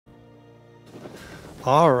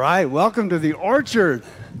All right, welcome to the Orchard.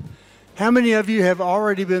 How many of you have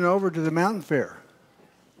already been over to the Mountain Fair?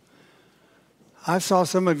 I saw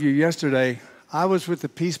some of you yesterday. I was with the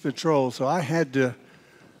Peace Patrol, so I had to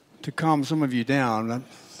calm some of you down.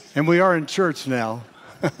 And we are in church now.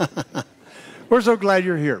 We're so glad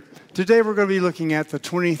you're here. Today we're going to be looking at the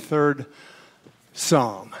 23rd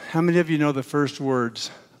Psalm. How many of you know the first words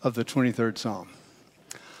of the 23rd Psalm?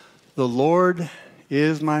 The Lord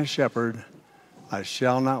is my shepherd, I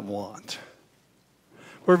shall not want.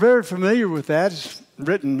 We're very familiar with that. It's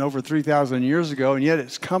written over 3,000 years ago, and yet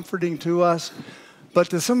it's comforting to us. But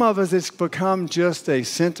to some of us, it's become just a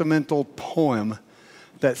sentimental poem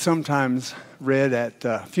that's sometimes read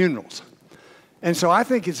at funerals. And so I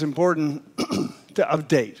think it's important to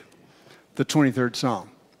update the 23rd Psalm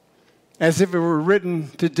as if it were written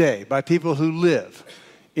today by people who live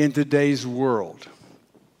in today's world.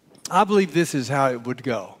 I believe this is how it would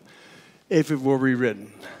go if it were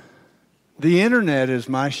rewritten. The internet is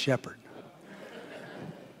my shepherd.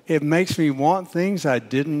 It makes me want things I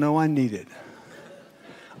didn't know I needed.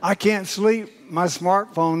 I can't sleep. My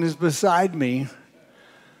smartphone is beside me.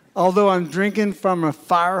 Although I'm drinking from a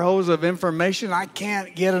fire hose of information, I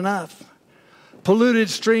can't get enough. Polluted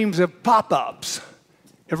streams of pop-ups,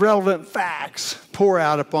 irrelevant facts pour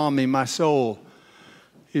out upon me. My soul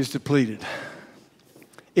is depleted.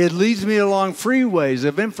 It leads me along freeways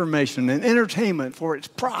of information and entertainment for its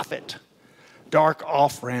profit. Dark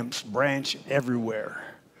off-ramps branch everywhere.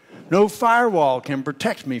 No firewall can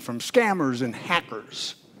protect me from scammers and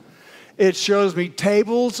hackers. It shows me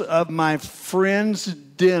tables of my friends'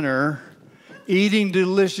 dinner, eating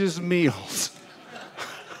delicious meals.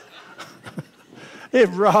 It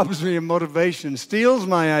robs me of motivation, steals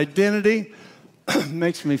my identity,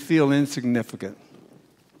 makes me feel insignificant.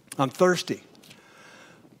 I'm thirsty,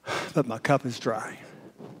 but my cup is dry.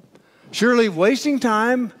 Surely wasting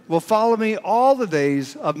time will follow me all the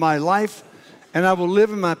days of my life, and I will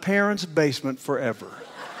live in my parents' basement forever.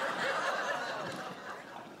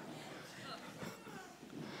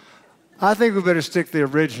 I think we better stick to the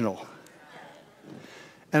original.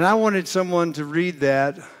 And I wanted someone to read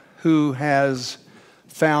that who has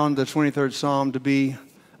found the 23rd Psalm to be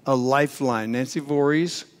a lifeline. Nancy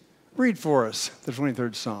Voorhees, read for us the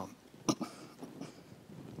 23rd Psalm.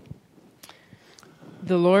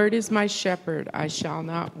 The Lord is my shepherd, I shall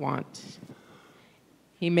not want.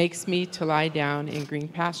 He makes me to lie down in green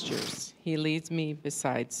pastures. He leads me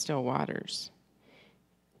beside still waters.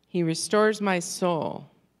 He restores my soul.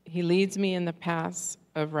 He leads me in the paths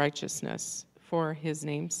of righteousness for his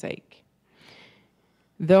name's sake.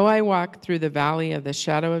 Though I walk through the valley of the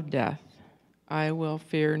shadow of death, I will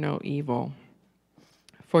fear no evil.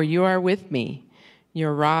 For you are with me.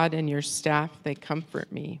 Your rod and your staff, they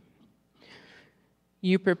comfort me.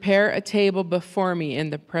 You prepare a table before me in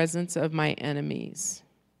the presence of my enemies.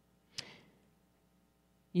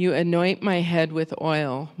 You anoint my head with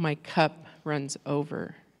oil. My cup runs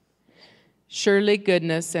over. Surely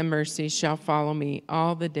goodness and mercy shall follow me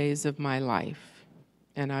all the days of my life,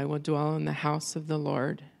 and I will dwell in the house of the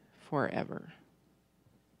Lord forever.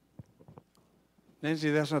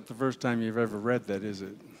 Nancy, that's not the first time you've ever read that, is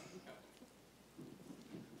it?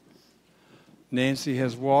 Nancy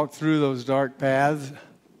has walked through those dark paths.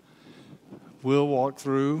 We'll walk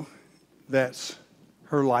through. That's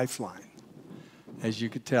her lifeline, as you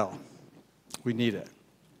could tell. We need it.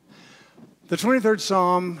 The 23rd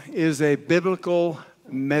Psalm is a biblical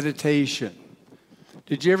meditation.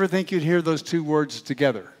 Did you ever think you'd hear those two words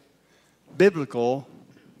together? Biblical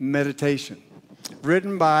meditation.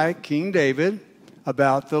 Written by King David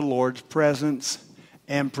about the Lord's presence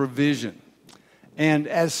and provision. And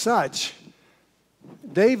as such,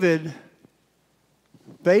 David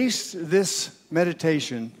based this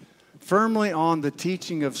meditation firmly on the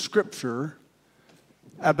teaching of Scripture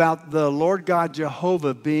about the Lord God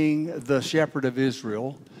Jehovah being the shepherd of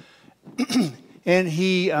Israel. And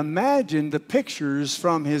he imagined the pictures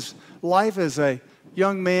from his life as a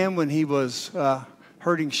young man when he was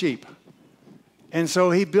herding sheep. And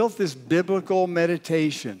so he built this biblical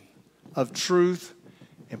meditation of truth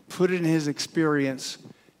and put it in his experience,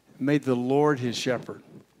 made the Lord his shepherd.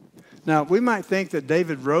 Now, we might think that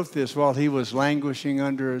David wrote this while he was languishing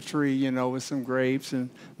under a tree, with some grapes and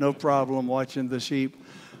no problem watching the sheep.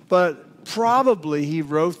 But probably he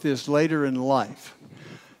wrote this later in life.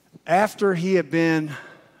 After he had been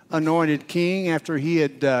anointed king, after he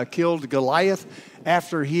had killed Goliath,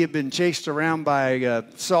 after he had been chased around by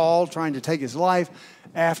Saul trying to take his life,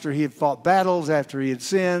 after he had fought battles, after he had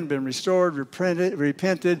sinned, been restored,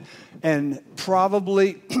 repented, and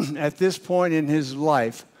probably at this point in his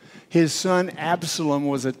life, His son Absalom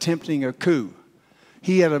was attempting a coup.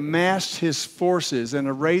 He had amassed his forces and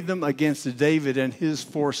arrayed them against David and his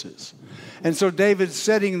forces. And so David's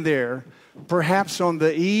sitting there, perhaps on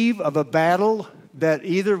the eve of a battle that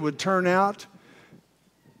either would turn out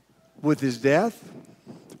with his death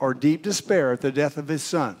or deep despair at the death of his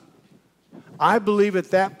son. I believe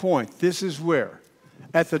at that point, this is where,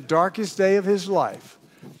 at the darkest day of his life,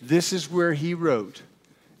 this is where he wrote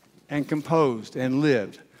and composed and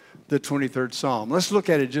lived the 23rd Psalm. Let's look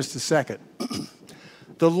at it just a second.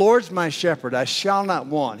 The Lord's my shepherd, I shall not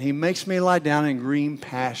want. He makes me lie down in green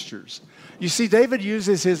pastures. You see, David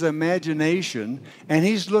uses his imagination, and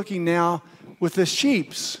he's looking now with the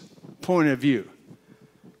sheep's point of view.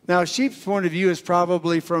 Now, a sheep's point of view is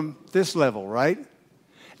probably from this level, right?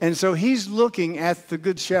 And so he's looking at the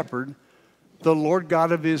Good Shepherd, the Lord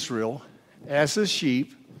God of Israel, as a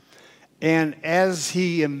sheep. And as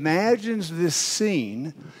he imagines this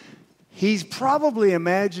scene, he's probably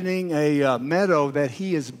imagining a meadow that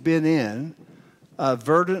he has been in,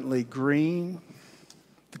 verdantly green,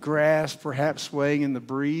 the grass perhaps swaying in the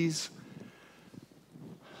breeze.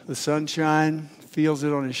 The sunshine feels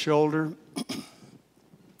it on his shoulder.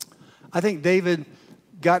 I think David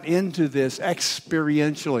got into this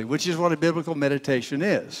experientially, which is what a biblical meditation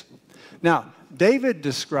is. Now, Daniel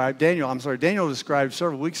described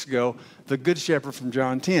several weeks ago the Good Shepherd from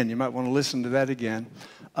John 10. You might want to listen to that again,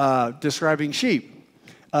 describing sheep.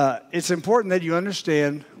 It's important that you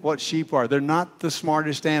understand what sheep are. They're not the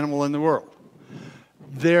smartest animal in the world.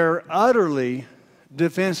 They're utterly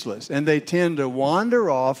defenseless, and they tend to wander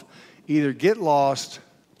off, either get lost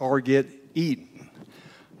or get eaten.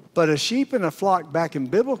 But a sheep in a flock back in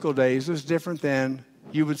biblical days was different than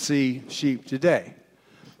you would see sheep today.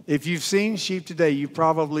 If you've seen sheep today, you've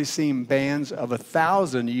probably seen bands of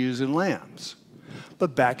 1,000 ewes and lambs.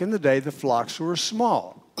 But back in the day, the flocks were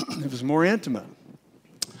small. It was more intimate.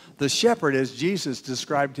 The shepherd, as Jesus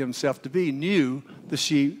described himself to be, knew the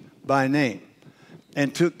sheep by name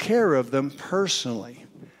and took care of them personally,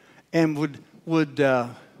 and would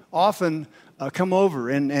often come over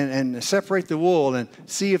and separate the wool and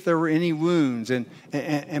see if there were any wounds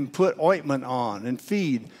and put ointment on and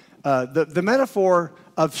feed. The metaphor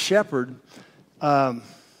of shepherd,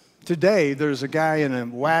 today there's a guy in a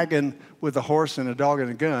wagon with a horse and a dog and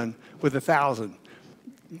a gun with 1,000.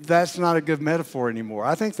 That's not a good metaphor anymore.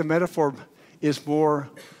 I think the metaphor is more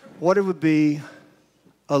what it would be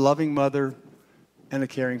a loving mother and a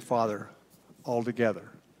caring father all together.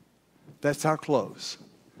 That's how close.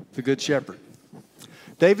 The Good Shepherd.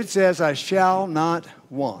 David says, I shall not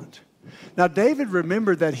want. Now, David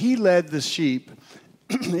remembered that he led the sheep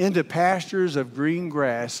into pastures of green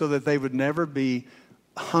grass so that they would never be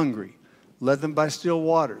hungry. Led them by still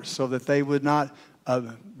waters so that they would not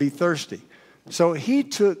be thirsty. So he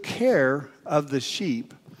took care of the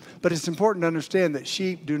sheep, but it's important to understand that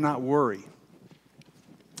sheep do not worry.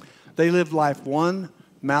 They live life one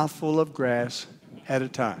mouthful of grass at a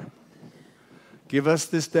time. Give us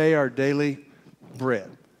this day our daily bread.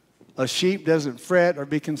 A sheep doesn't fret or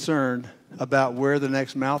be concerned about where the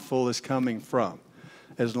next mouthful is coming from,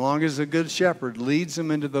 as long as the Good Shepherd leads them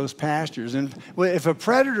into those pastures. And if a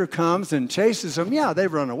predator comes and chases them, yeah, they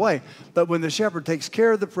run away. But when the shepherd takes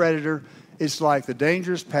care of the predator, it's like the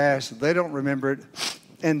dangerous past. They don't remember it,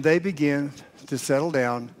 and they begin to settle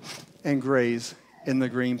down and graze in the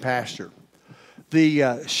green pasture.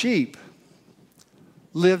 The sheep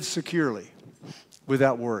live securely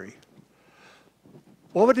without worry.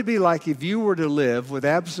 What would it be like if you were to live with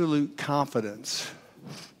absolute confidence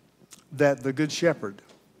that the Good Shepherd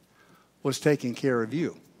was taking care of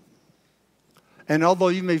you? And although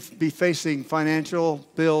you may be facing financial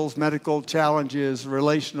bills, medical challenges,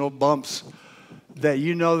 relational bumps, that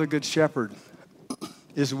you know the Good Shepherd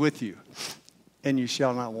is with you and you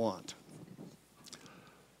shall not want.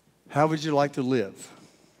 How would you like to live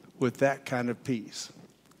with that kind of peace?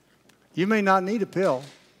 You may not need a pill,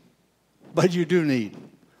 but you do need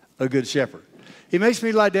a Good Shepherd. He makes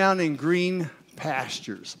me lie down in green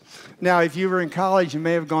pastures. Now, if you were in college, you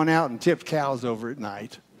may have gone out and tipped cows over at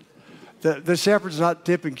night. The shepherd's not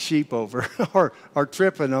tipping sheep over or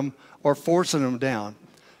tripping them or forcing them down.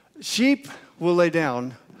 Sheep will lay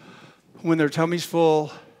down when their tummy's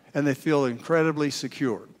full and they feel incredibly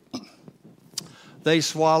secure. They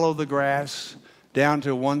swallow the grass down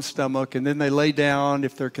to one stomach, and then they lay down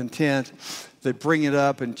if they're content. They bring it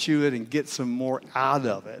up and chew it and get some more out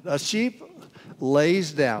of it. A sheep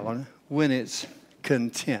lays down when it's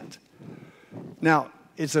content. Now,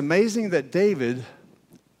 it's amazing that David,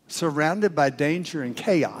 surrounded by danger and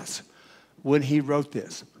chaos, when he wrote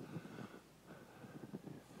this,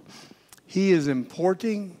 he is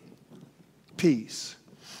importing peace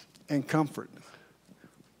and comfort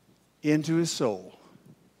into his soul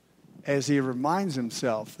as he reminds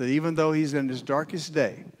himself that even though he's in his darkest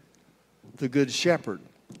day, the Good Shepherd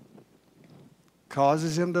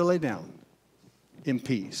causes him to lay down in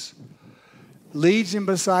peace, leads him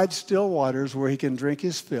beside still waters where he can drink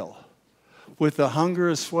his fill, with the hunger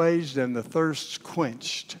assuaged and the thirst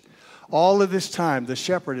quenched. All of this time, the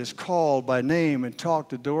shepherd is called by name and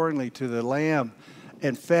talked adoringly to the lamb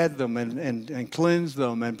and fed them and cleansed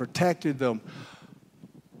them and protected them.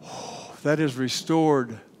 That has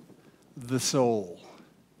restored the soul.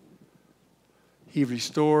 He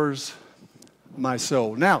restores my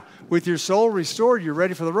soul. Now, with your soul restored, you're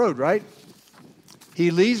ready for the road, right? He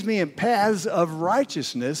leads me in paths of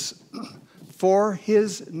righteousness for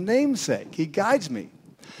his namesake. He guides me.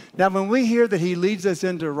 Now, when we hear that he leads us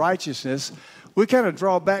into righteousness, we kind of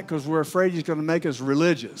draw back because we're afraid he's going to make us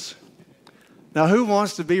religious. Now, who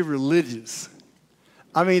wants to be religious?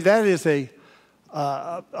 I mean, that is a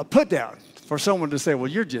put down for someone to say, well,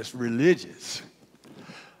 you're just religious.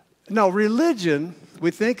 No, religion,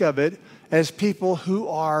 we think of it as people who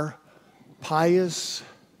are pious,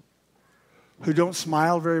 who don't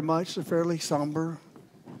smile very much, they're fairly somber,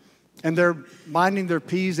 and they're minding their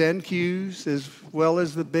P's and Q's as well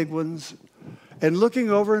as the big ones, and looking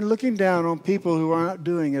over and looking down on people who are not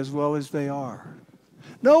doing as well as they are.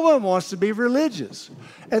 No one wants to be religious,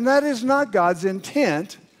 and that is not God's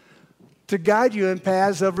intent to guide you in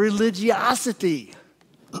paths of religiosity.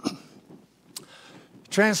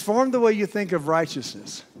 Transform the way you think of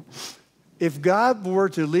righteousness. If God were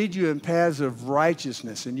to lead you in paths of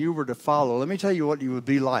righteousness and you were to follow, let me tell you what you would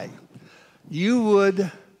be like. You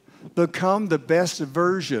would become the best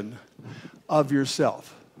version of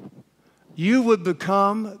yourself. You would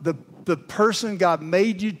become the person God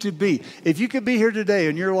made you to be. If you could be here today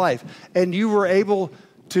in your life and you were able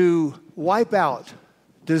to wipe out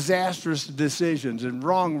disastrous decisions and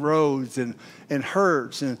wrong roads and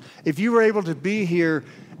hurts, and if you were able to be here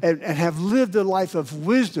and have lived a life of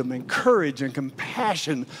wisdom and courage and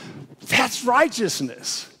compassion, that's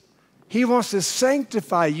righteousness. He wants to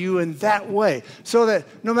sanctify you in that way so that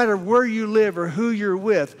no matter where you live or who you're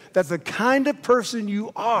with, that the kind of person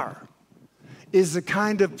you are is the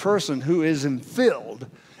kind of person who is filled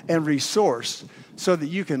and resourced so that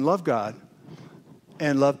you can love God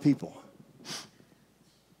and love people.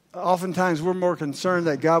 Oftentimes we're more concerned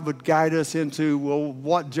that God would guide us into, well,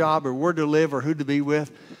 what job or where to live or who to be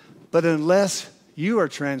with. But unless you are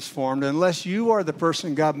transformed, unless you are the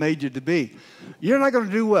person God made you to be, you're not going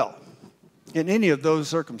to do well in any of those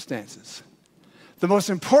circumstances. The most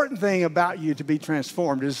important thing about you to be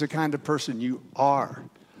transformed is the kind of person you are.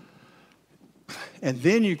 And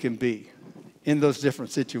then you can be in those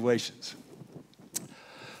different situations.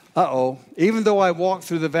 Even though I walk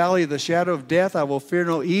through the valley of the shadow of death, I will fear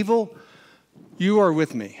no evil. You are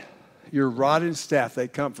with me. Your rod and staff, they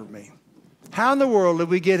comfort me. How in the world did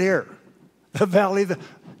we get here? The valley,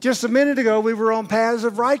 just a minute ago, we were on paths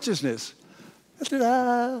of righteousness.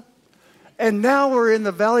 And now we're in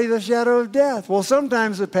the valley of the shadow of death. Well,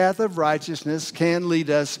 sometimes the path of righteousness can lead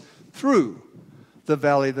us through the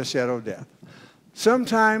valley of the shadow of death.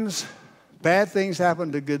 Sometimes bad things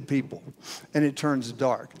happen to good people, and it turns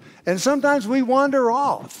dark. And sometimes we wander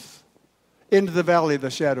off into the valley of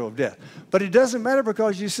the shadow of death. But it doesn't matter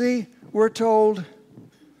because, you see, we're told,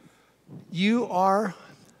 you are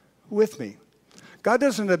with me. God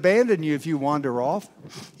doesn't abandon you if you wander off.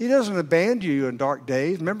 He doesn't abandon you in dark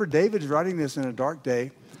days. Remember, David's writing this in a dark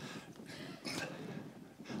day.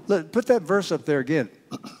 Look, put that verse up there again.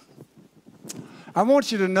 I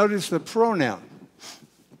want you to notice the pronoun.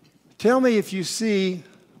 Tell me if you see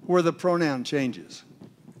where the pronoun changes.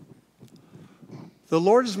 The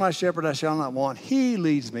Lord is my shepherd, I shall not want. He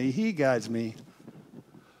leads me. He guides me.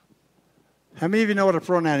 How many of you know what a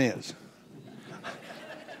pronoun is?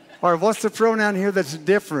 Or what's the pronoun here that's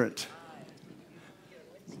different?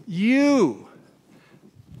 You.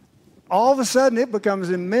 All of a sudden, it becomes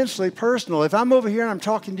immensely personal. If I'm over here and I'm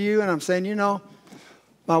talking to you and I'm saying, you know,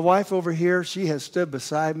 my wife over here, she has stood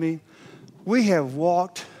beside me. We have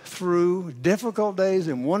walked through difficult days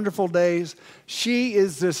and wonderful days. She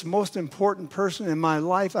is this most important person in my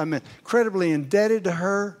life. I'm incredibly indebted to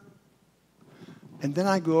her. And then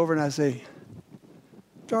I go over and I say,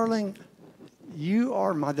 darling, you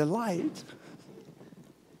are my delight.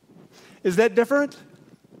 Is that different?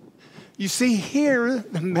 You see, here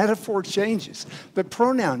the metaphor changes. The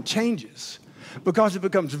pronoun changes because it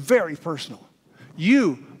becomes very personal.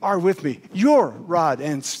 You are with me. Your rod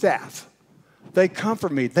and staff, they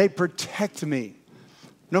comfort me. They protect me.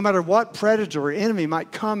 No matter what predator or enemy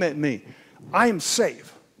might come at me, I am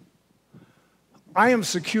safe I am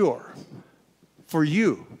secure, for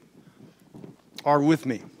you are with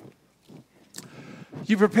me.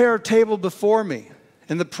 You prepare a table before me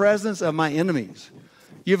in the presence of my enemies.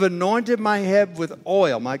 You've anointed my head with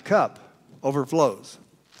oil. My cup overflows.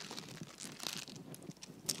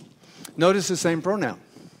 Notice the same pronoun.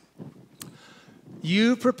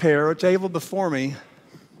 You prepare a table before me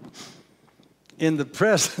in the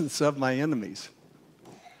presence of my enemies.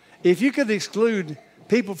 If you could exclude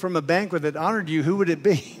people from a banquet that honored you, who would it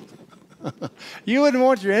be? You wouldn't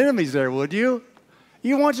want your enemies there, would you?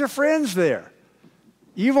 You want your friends there.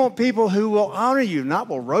 You want people who will honor you, not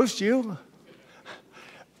will roast you.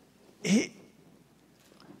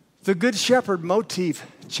 The Good Shepherd motif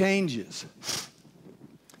changes.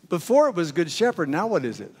 Before it was Good Shepherd, now what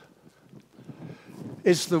is it?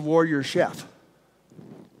 It's the warrior chef.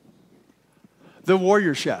 The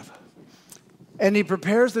warrior chef. And he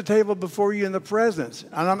prepares the table before you in the presence.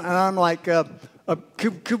 And I'm like,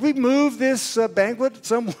 could we move this banquet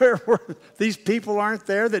somewhere where these people aren't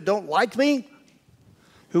there that don't like me,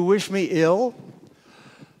 who wish me ill,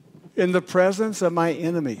 in the presence of my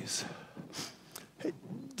enemies?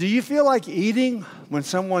 Do you feel like eating when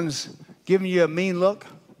someone's giving you a mean look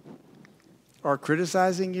or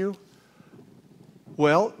criticizing you?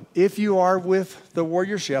 Well, if you are with the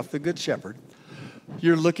warrior chef, the Good Shepherd,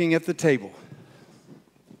 you're looking at the table.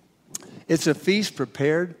 It's a feast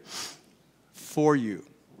prepared for you.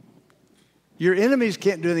 Your enemies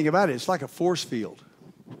can't do anything about it. It's like a force field.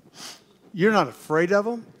 You're not afraid of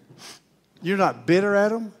them. You're not bitter at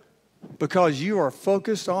them because you are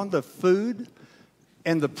focused on the food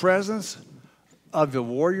and the presence of the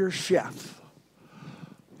warrior chef.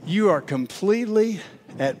 You are completely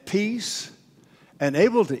at peace and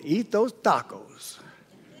able to eat those tacos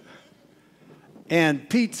and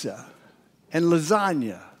pizza and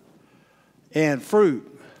lasagna and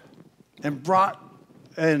fruit and brat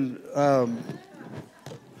and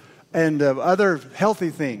other healthy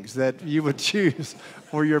things that you would choose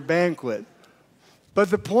for your banquet. But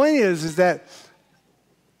the point is that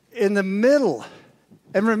in the middle,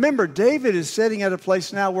 and remember, David is sitting at a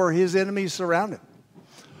place now where his enemies surround him.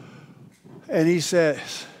 And he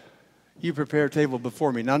says, you prepare a table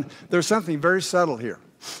before me. Now, there's something very subtle here.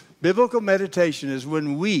 Biblical meditation is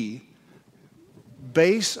when we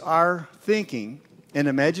base our thinking and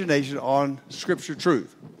imagination on Scripture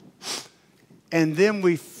truth. And then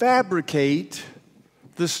we fabricate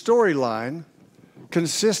the storyline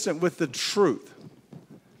consistent with the truth.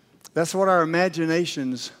 That's what our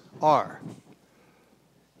imaginations are.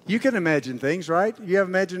 You can imagine things, right? You have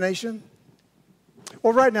imagination?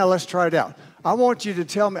 Well, right now, let's try it out. I want you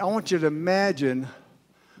to imagine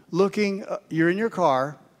looking, you're in your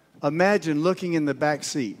car, imagine looking in the back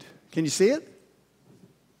seat. Can you see it?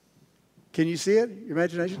 Can you see it, your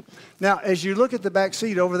imagination? Now, as you look at the back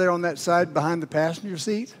seat over there on that side behind the passenger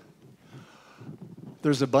seat,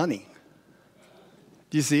 there's a bunny.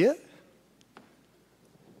 Do you see it?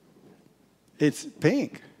 It's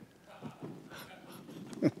pink.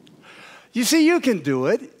 You see, you can do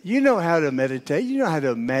it. You know how to meditate. You know how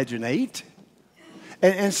to imaginate.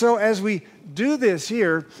 And so as we do this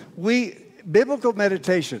here, biblical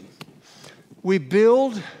meditation, we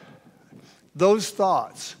build those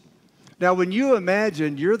thoughts. Now, when you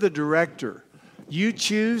imagine, you're the director. You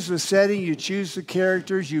choose the setting, you choose the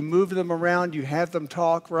characters, you move them around, you have them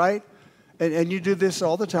talk, right? And you do this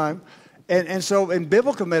all the time. And so in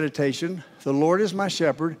biblical meditation, the Lord is my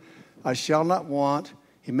shepherd, I shall not want.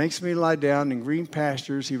 He makes me lie down in green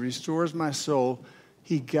pastures. He restores my soul.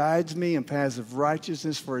 He guides me in paths of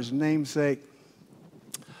righteousness for his name's sake.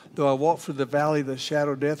 Though I walk through the valley of the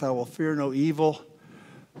shadow of death, I will fear no evil.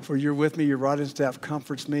 For you're with me, your rod and staff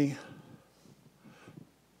comforts me.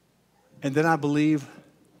 And then I believe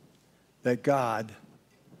that God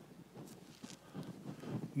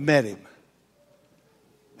met him.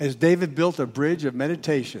 As David built a bridge of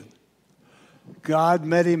meditation, God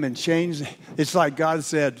met him and changed. It's like God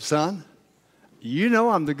said, son, you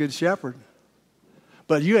know I'm the good shepherd,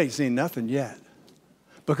 but you ain't seen nothing yet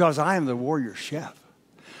because I am the warrior chef.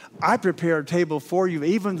 I prepare a table for you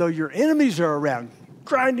even though your enemies are around,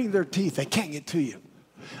 grinding their teeth. They can't get to you.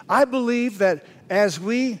 I believe that as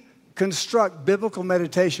we construct biblical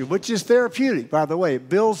meditation, which is therapeutic, by the way, it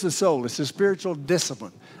builds the soul. It's a spiritual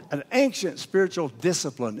discipline, an ancient spiritual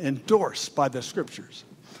discipline endorsed by the Scriptures.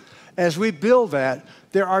 As we build that,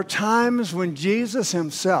 there are times when Jesus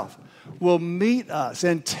himself will meet us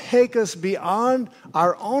and take us beyond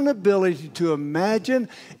our own ability to imagine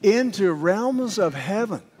into realms of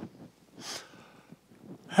heaven.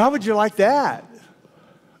 How would you like that?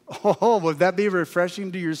 Oh, would that be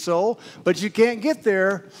refreshing to your soul? But you can't get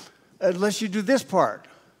there unless you do this part.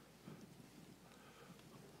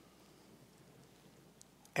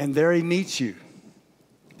 And there he meets you.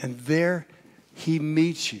 And there he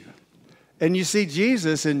meets you. And you see,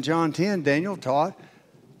 Jesus in John 10, Daniel taught,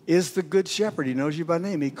 is the good shepherd. He knows you by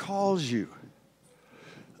name. He calls you.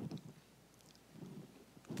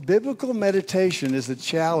 Biblical meditation is a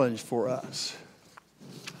challenge for us.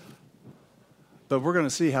 But we're going to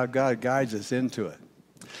see how God guides us into it.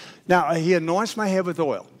 Now, he anoints my head with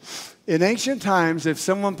oil. In ancient times, if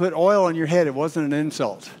someone put oil on your head, it wasn't an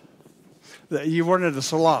insult. You weren't at a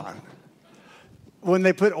salon. When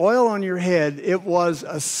they put oil on your head, it was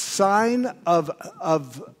a sign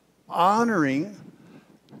of honoring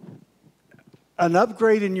an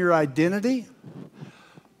upgrade in your identity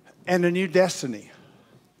and a new destiny.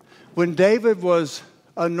 When David was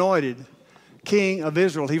anointed king of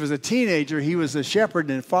Israel, he was a teenager. He was a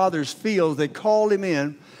shepherd in father's fields. They called him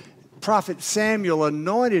in. Prophet Samuel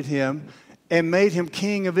anointed him and made him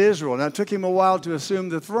king of Israel. Now, it took him a while to assume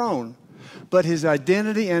the throne, but his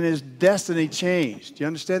identity and his destiny changed. Do you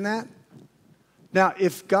understand that? Now,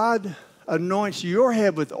 if God anoints your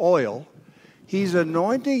head with oil, he's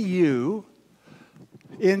anointing you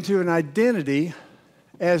into an identity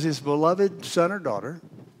as his beloved son or daughter,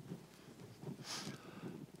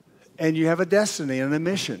 and you have a destiny and a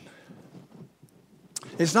mission.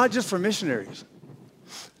 It's not just for missionaries.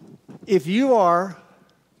 If you are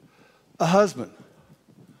a husband,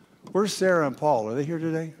 where's Sarah and Paul? Are they here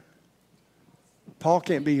today? Paul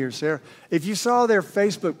can't be here, Sarah. If you saw their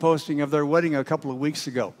Facebook posting of their wedding a couple of weeks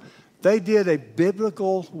ago, they did a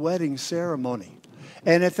biblical wedding ceremony.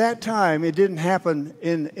 And at that time, it didn't happen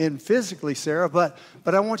in physically, Sarah, but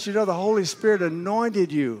I want you to know the Holy Spirit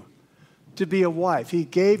anointed you to be a wife. He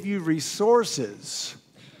gave you resources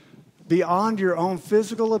beyond your own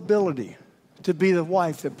physical ability to be the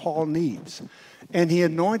wife that Paul needs. And he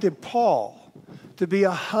anointed Paul to be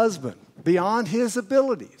a husband beyond his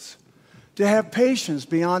abilities, to have patience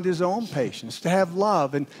beyond his own patience, to have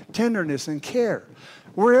love and tenderness and care.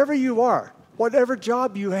 Wherever you are, whatever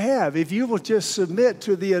job you have, if you will just submit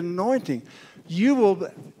to the anointing, you will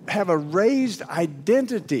have a raised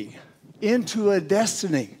identity into a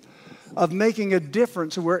destiny of making a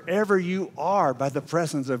difference wherever you are by the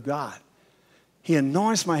presence of God. He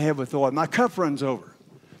anoints my head with oil. My cup runs over.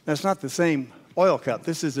 That's not the same oil cup.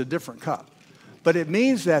 This is a different cup. But it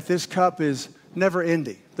means that this cup is never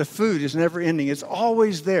ending. The food is never ending. It's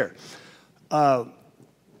always there. No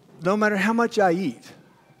matter how much I eat,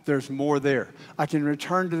 there's more there. I can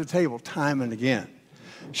return to the table time and again.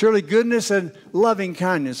 Surely goodness and loving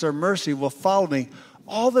kindness or mercy will follow me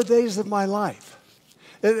all the days of my life.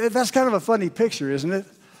 That's kind of a funny picture, isn't it?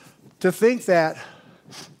 To think that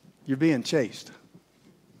you're being chased.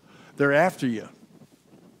 They're after you.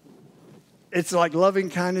 It's like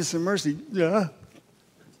loving kindness and mercy. Yeah.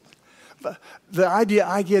 But the idea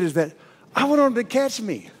I get is that I want them to catch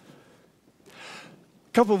me.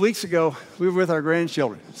 A couple of weeks ago, we were with our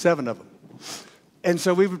grandchildren, 7 of them. And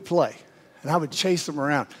so we would play, and I would chase them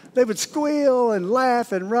around. They would squeal and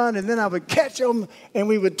laugh and run, and then I would catch them, and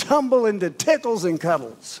we would tumble into tickles and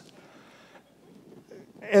cuddles.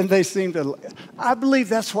 And they seemed to, I believe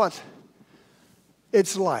that's what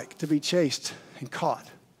it's like to be chased and caught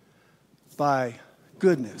by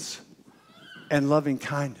goodness and loving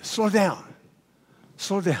kindness. Slow down.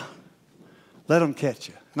 Slow down. Let them catch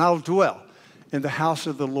you. And I'll dwell in the house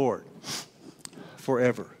of the Lord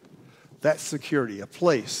forever. That's security, a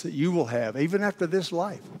place that you will have even after this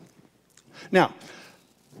life. Now,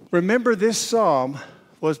 remember this psalm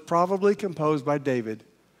was probably composed by David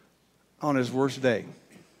on his worst day.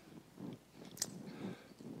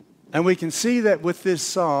 And we can see that with this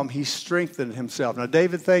psalm, he strengthened himself. Now,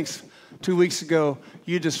 David, thanks. 2 weeks ago,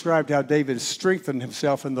 you described how David strengthened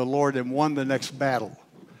himself in the Lord and won the next battle.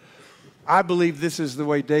 I believe this is the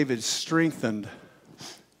way David strengthened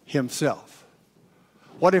himself.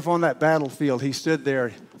 What if on that battlefield he stood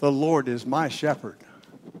there, the Lord is my shepherd?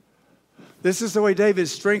 This is the way David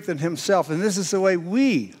strengthened himself, and this is the way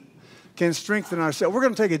we can strengthen ourselves. We're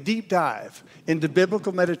going to take a deep dive into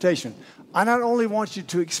biblical meditation. I not only want you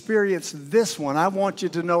to experience this one, I want you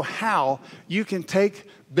to know how you can take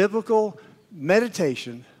biblical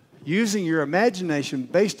meditation using your imagination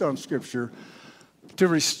based on Scripture to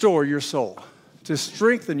restore your soul, to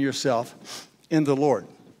strengthen yourself in the Lord.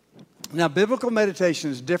 Now, biblical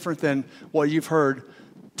meditation is different than what you've heard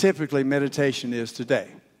typically meditation is today.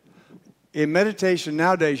 In meditation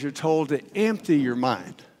nowadays, you're told to empty your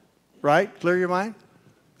mind, right? Clear your mind?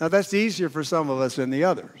 Now, that's easier for some of us than the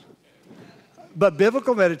others. But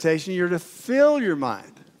biblical meditation, you're to fill your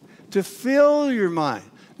mind. To fill your mind.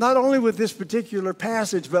 not only with this particular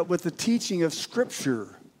passage, but with the teaching of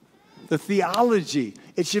Scripture, the theology.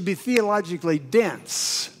 It should be theologically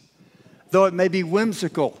dense, though it may be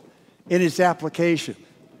whimsical in its application.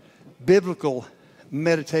 Biblical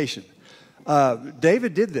meditation.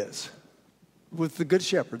 David did this with the Good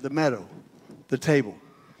Shepherd, the meadow, the table.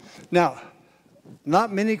 Now,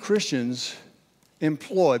 not many Christians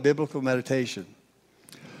employ biblical meditation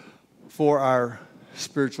for our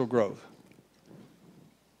spiritual growth.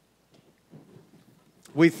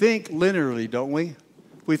 We think linearly, don't we?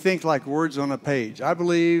 We think like words on a page. I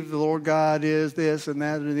believe the Lord God is this and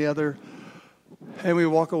that and the other, and we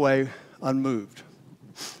walk away unmoved.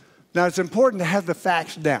 Now, it's important to have the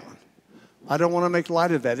facts down. I don't want to make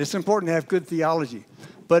light of that. It's important to have good theology,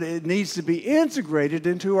 but it needs to be integrated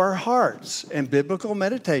into our hearts, and biblical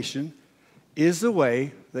meditation is the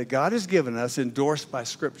way that God has given us, endorsed by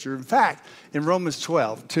Scripture. In fact, in Romans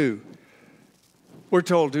 12:2, we're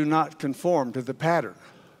told, do not conform to the pattern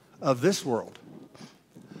of this world,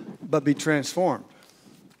 but be transformed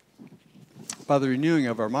by the renewing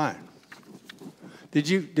of our mind. Did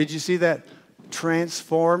you see that?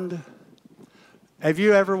 Transformed. Have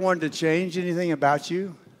you ever wanted to change anything about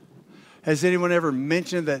you? Has anyone ever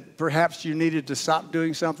mentioned that perhaps you needed to stop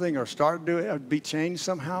doing something or start doing it or be changed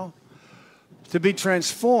somehow? To be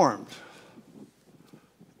transformed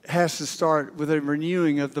has to start with a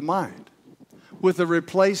renewing of the mind, with a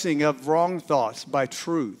replacing of wrong thoughts by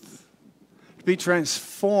truth. To be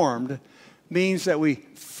transformed means that we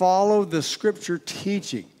follow the Scripture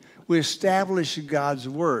teaching. We establish God's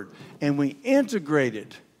Word, and we integrate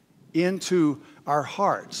it into our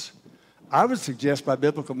hearts. I would suggest by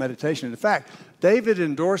biblical meditation. In fact, David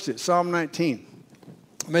endorsed it, Psalm 19.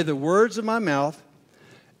 May the words of my mouth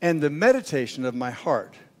and the meditation of my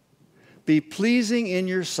heart be pleasing in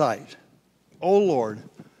your sight, O Lord,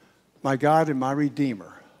 my God and my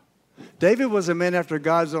Redeemer. David was a man after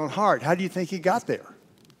God's own heart. How do you think he got there?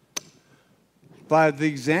 By the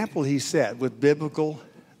example he set with biblical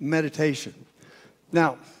meditation.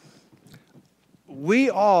 Now, we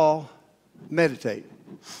all meditate.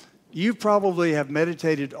 You probably have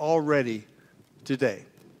meditated already today.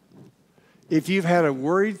 If you've had a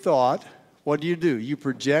worried thought, what do? You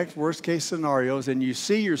project worst-case scenarios, and you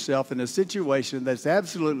see yourself in a situation that's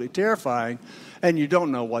absolutely terrifying, and you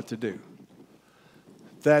don't know what to do.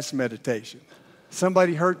 That's meditation.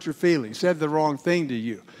 Somebody hurt your feelings, said the wrong thing to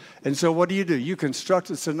you. And so what do? You construct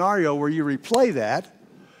a scenario where you replay that,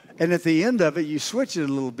 and at the end of it, you switch it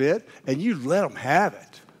a little bit, and you let them have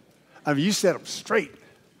it. I mean, you set them straight.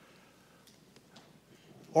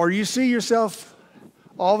 Or you see yourself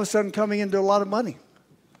all of a sudden coming into a lot of money,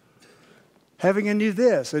 having a new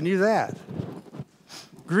this, a new that.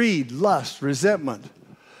 Greed, lust, resentment,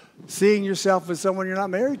 seeing yourself as someone you're not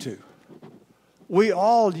married to. We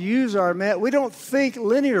all use our we don't think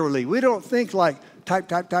linearly. We don't think like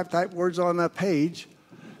type words on a page.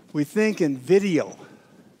 We think in video,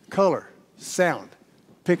 color, sound,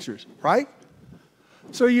 pictures, right?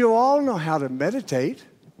 So you all know how to meditate.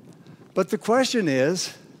 But the question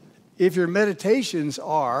is, if your meditations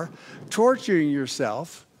are torturing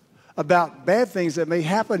yourself about bad things that may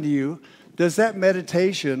happen to you, does that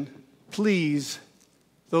meditation please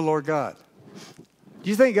the Lord God? Do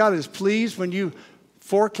you think God is pleased when you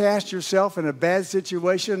forecast yourself in a bad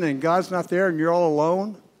situation and God's not there and you're all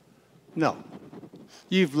alone? No.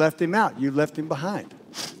 You've left him out. You've left him behind.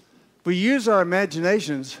 We use our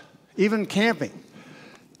imaginations, even camping.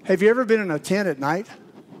 Have you ever been in a tent at night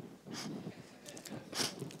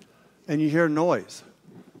and you hear noise?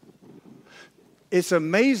 It's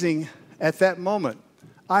amazing at that moment.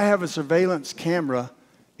 I have a surveillance camera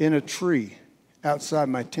in a tree outside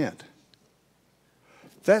my tent.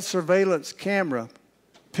 That surveillance camera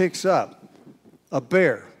picks up a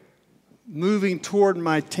bear moving toward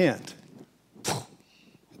my tent.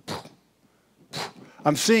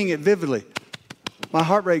 I'm seeing it vividly. My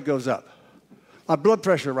heart rate goes up. My blood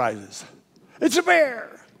pressure rises. It's a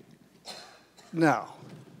bear. No.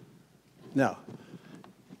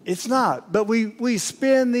 It's not. But we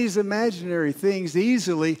spin these imaginary things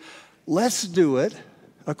easily. Let's do it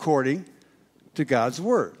according to God's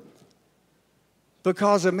Word.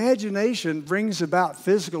 Because imagination brings about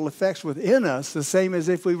physical effects within us the same as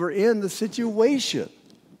if we were in the situation.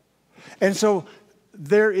 And so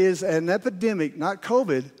there is an epidemic, not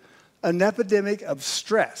COVID, an epidemic of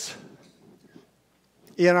stress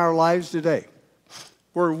in our lives today,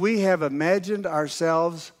 where we have imagined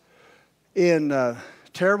ourselves in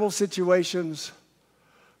terrible situations.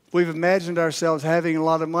 We've imagined ourselves having a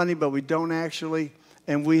lot of money, but we don't actually,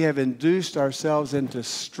 and we have induced ourselves into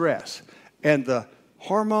stress. And the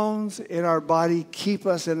Hormones in our body keep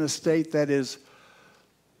us in a state that is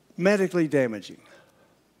medically damaging.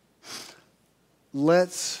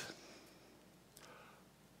 Let's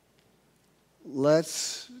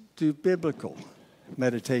do biblical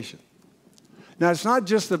meditation. Now, it's not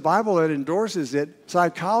just the Bible that endorses it.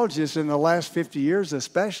 Psychologists in the last 50 years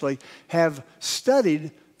especially have studied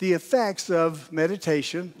the effects of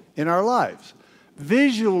meditation in our lives.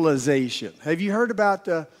 Visualization. Have you heard about,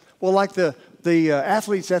 like the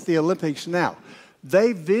athletes at the Olympics now?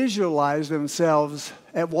 They visualize themselves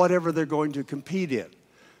at whatever they're going to compete in,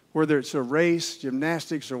 whether it's a race,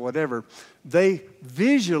 gymnastics, or whatever. They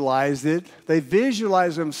visualize it. They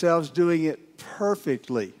visualize themselves doing it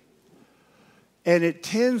perfectly. And it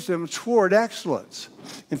tends them toward excellence.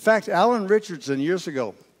 In fact, Alan Richardson, years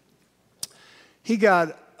ago, he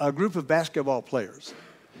got a group of basketball players,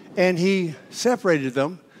 and he separated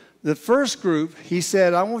them. The first group, he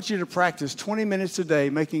said, I want you to practice 20 minutes a day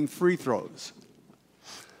making free throws.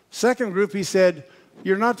 Second group, he said,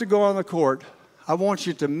 you're not to go on the court. I want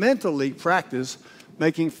you to mentally practice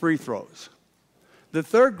making free throws. The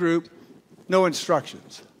third group, no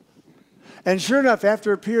instructions. And sure enough,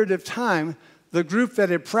 after a period of time, the group that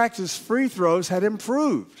had practiced free throws had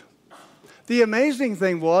improved. The amazing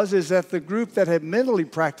thing is that the group that had mentally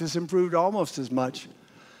practiced improved almost as much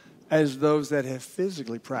as those that have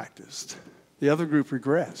physically practiced. The other group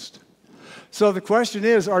regressed. So the question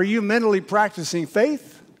is, are you mentally practicing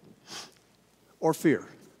faith or fear?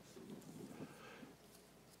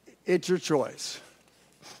 It's your choice.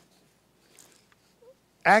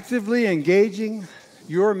 Actively engaging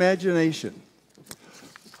your imagination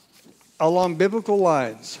along biblical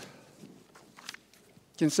lines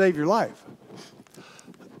can save your life.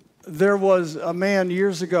 There was a man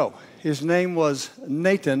years ago. His name was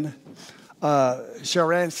Nathan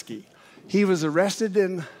Sharansky. He was arrested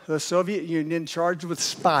in the Soviet Union, charged with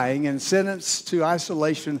spying, and sentenced to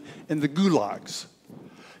isolation in the gulags.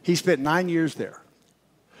 He spent 9 years there.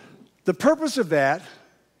 The purpose of that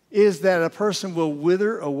is that a person will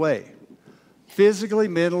wither away, physically,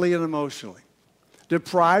 mentally, and emotionally,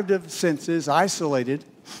 deprived of senses, isolated.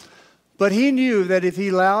 But he knew that if he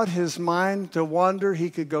allowed his mind to wander, he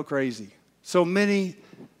could go crazy. So many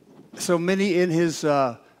in his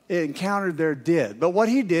encounter there did. But what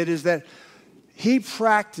he did is that he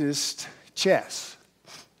practiced chess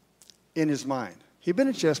in his mind. He'd been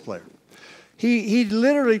a chess player. He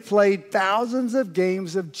literally played thousands of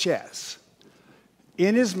games of chess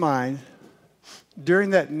in his mind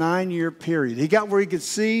during that 9-year period. He got where he could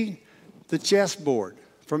see the chessboard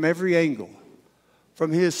from every angle,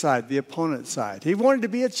 from his side, the opponent's side. He wanted to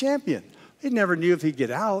be a champion. He never knew if he'd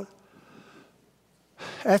get out.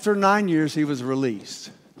 After 9 years, he was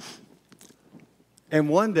released. And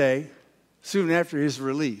one day, soon after his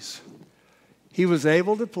release, he was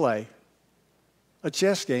able to play a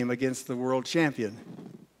chess game against the world champion,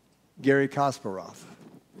 Garry Kasparov.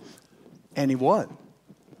 And he won.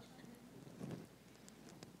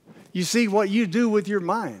 You see, what you do with your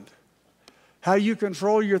mind, how you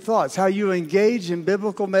control your thoughts, how you engage in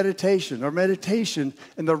biblical meditation or meditation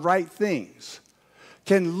in the right things,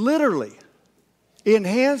 can literally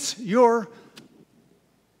enhance your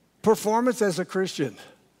performance as a Christian.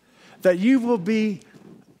 That you will be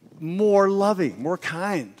more loving, more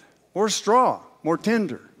kind, more strong, more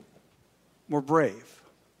tender, more brave.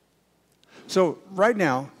 So right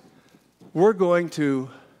now, we're going to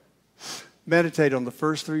meditate on the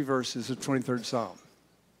first 3 verses of 23rd Psalm.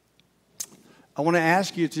 I want to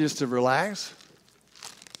ask you just to relax.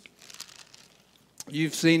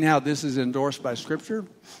 You've seen how this is endorsed by Scripture.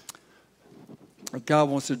 God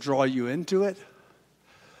wants to draw you into it.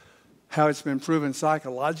 How it's been proven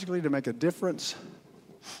psychologically to make a difference.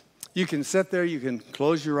 You can sit there, you can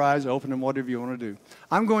close your eyes, open them, whatever you want to do.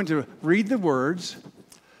 I'm going to read the words,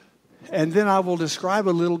 and then I will describe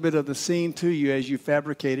a little bit of the scene to you as you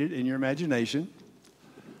fabricate it in your imagination.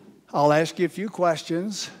 I'll ask you a few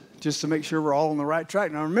questions just to make sure we're all on the right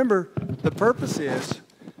track. Now remember, the purpose is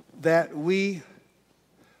that we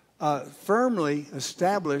firmly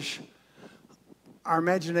establish our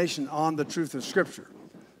imagination on the truth of Scripture.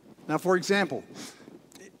 Now, for example,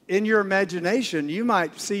 in your imagination, you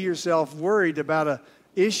might see yourself worried about an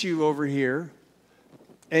issue over here,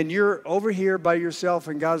 and you're over here by yourself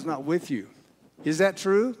and God's not with you. Is that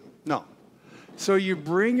true? No. So you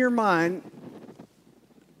bring your mind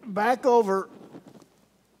back over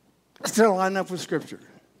to line up with Scripture.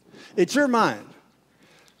 It's your mind.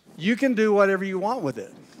 You can do whatever you want with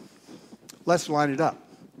it. Let's line it up.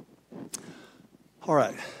 All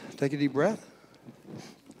right, take a deep breath.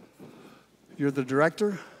 You're the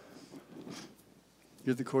director.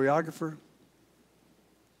 You're the choreographer.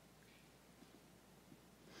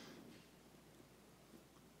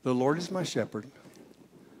 The Lord is my shepherd,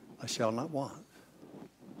 I shall not want.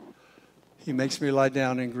 He makes me lie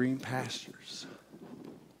down in green pastures.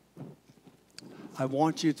 I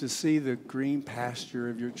want you to see the green pasture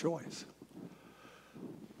of your choice.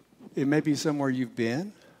 It may be somewhere you've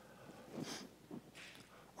been,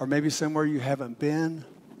 or maybe somewhere you haven't been,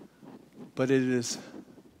 but it is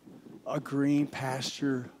a green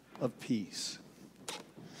pasture of peace.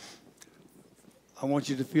 I want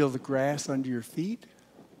you to feel the grass under your feet,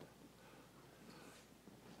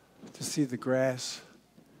 to see the grass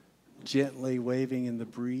gently waving in the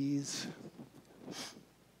breeze.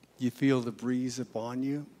 You feel the breeze upon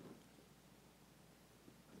you.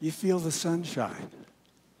 You feel the sunshine.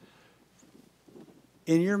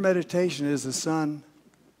 In your meditation, is the sun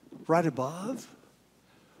right above?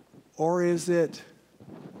 Or is it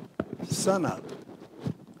sunup?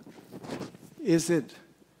 Is it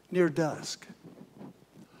near dusk?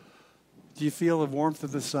 Do you feel the warmth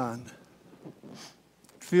of the sun?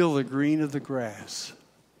 Feel the green of the grass.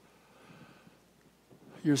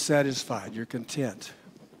 You're satisfied. You're content.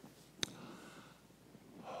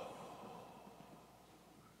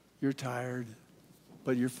 You're tired,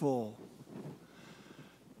 but you're full.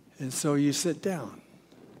 And so you sit down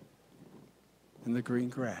in the green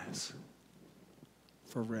grass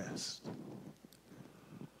for rest.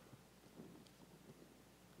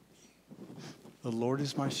 The Lord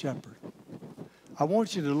is my shepherd. I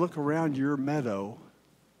want you to look around your meadow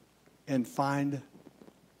and find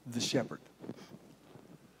the shepherd.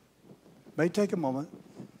 May take a moment.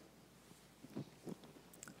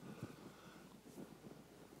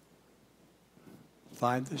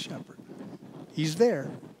 Find the shepherd. He's there.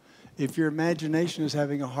 If your imagination is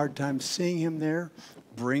having a hard time seeing him there,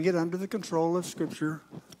 bring it under the control of Scripture,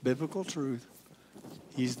 biblical truth.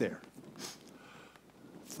 He's there.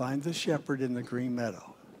 Find the shepherd in the green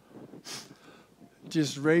meadow.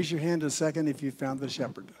 Just raise your hand a second if you found the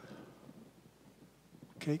shepherd.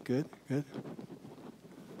 Okay, good, good.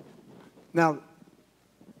 Now,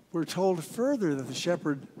 we're told further that the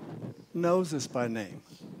shepherd knows us by name,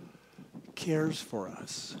 cares for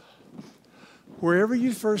us. Wherever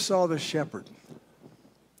you first saw the shepherd,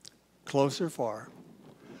 close or far,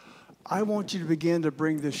 I want you to begin to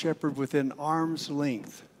bring the shepherd within arm's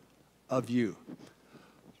length of you.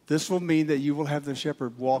 This will mean that you will have the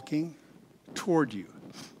shepherd walking toward you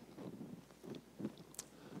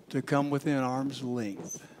to come within arm's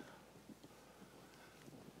length.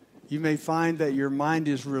 You may find that your mind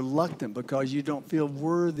is reluctant because you don't feel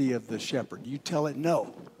worthy of the shepherd. You tell it,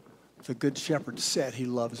 no, the good shepherd said he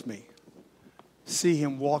loves me. See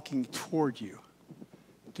him walking toward you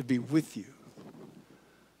to be with you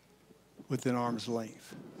within arm's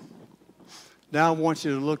length. Now I want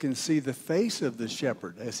you to look and see the face of the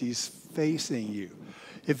shepherd as he's facing you.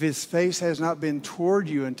 If his face has not been toward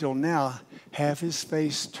you until now, have his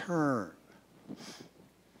face turn.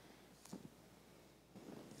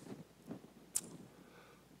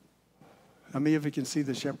 How many of you can see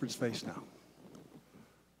the shepherd's face now?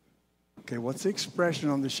 Okay, what's the expression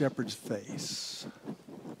on the shepherd's face?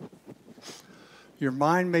 Your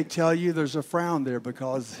mind may tell you there's a frown there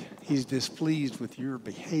because he's displeased with your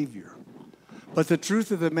behavior. But the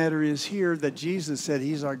truth of the matter is here that Jesus said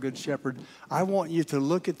he's our good shepherd. I want you to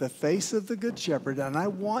look at the face of the good shepherd, and I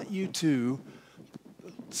want you to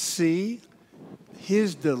see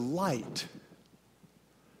his delight,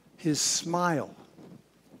 his smile.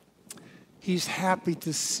 He's happy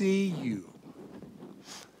to see you.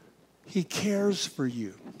 He cares for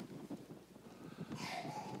you.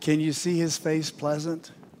 Can you see his face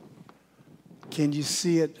pleasant? Can you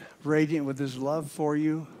see it radiant with his love for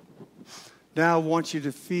you? Now I want you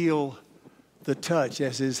to feel the touch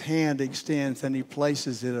as his hand extends and he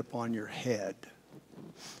places it upon your head.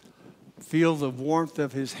 Feel the warmth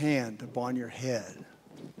of his hand upon your head.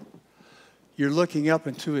 You're looking up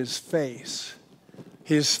into his face.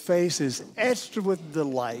 His face is etched with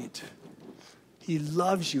delight. He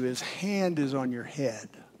loves you. His hand is on your head.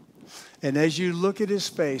 And as you look at his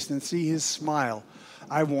face and see his smile,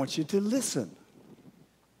 I want you to listen.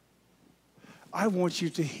 I want you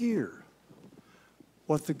to hear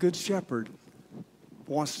what the Good Shepherd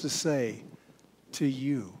wants to say to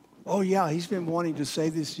you. Oh, yeah, he's been wanting to say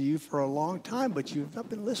this to you for a long time, but you've not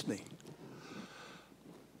been listening.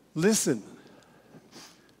 Listen.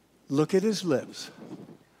 Look at his lips.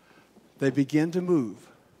 They begin to move.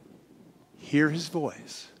 Hear his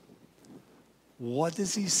voice. What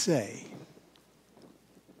does he say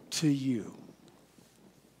to you?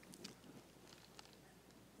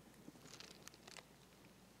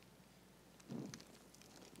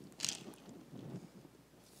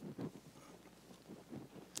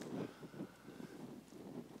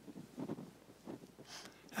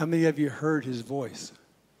 How many of you heard his voice?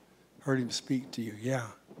 Heard him speak to you? Yeah.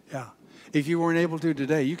 If you weren't able to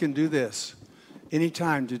today, you can do this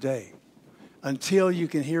anytime today until you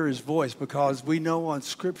can hear his voice, because we know on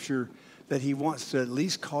Scripture that he wants to at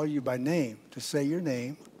least call you by name, to say your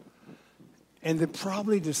name, and then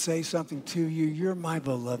probably to say something to you. You're my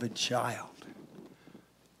beloved child,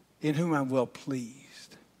 in whom I'm well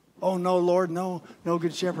pleased. Oh, no, Lord, no,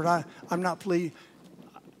 good shepherd, I'm not pleased.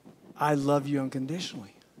 I love you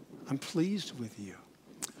unconditionally. I'm pleased with you.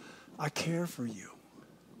 I care for you.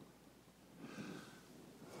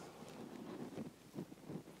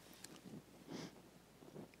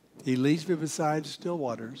 He leads me beside still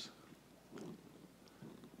waters.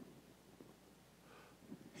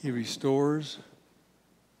 He restores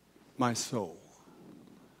my soul.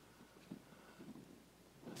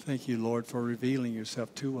 Thank you, Lord, for revealing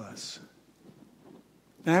yourself to us.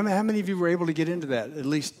 Now, how many of you were able to get into that, at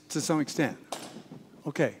least to some extent?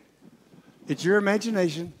 Okay. It's your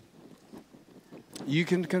imagination. You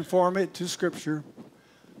can conform it to Scripture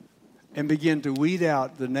and begin to weed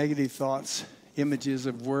out the negative thoughts, images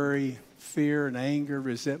of worry, fear, and anger,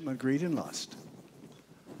 resentment, greed, and lust.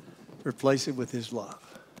 Replace it with his love.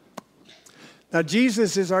 Now,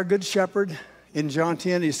 Jesus is our good shepherd. In John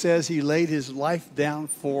 10, he says he laid his life down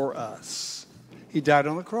for us. He died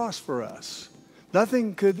on the cross for us.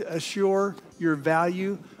 Nothing could assure your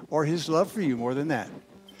value or his love for you more than that.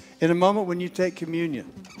 In a moment when you take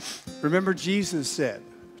communion, remember Jesus said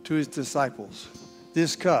to his disciples,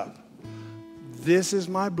 this cup, this is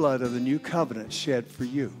my blood of the new covenant shed for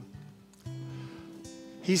you.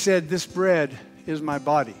 He said, this bread is my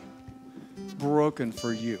body broken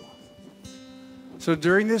for you. So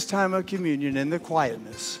during this time of communion in the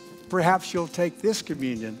quietness, perhaps you'll take this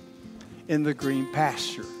communion in the green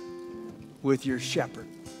pasture with your shepherd.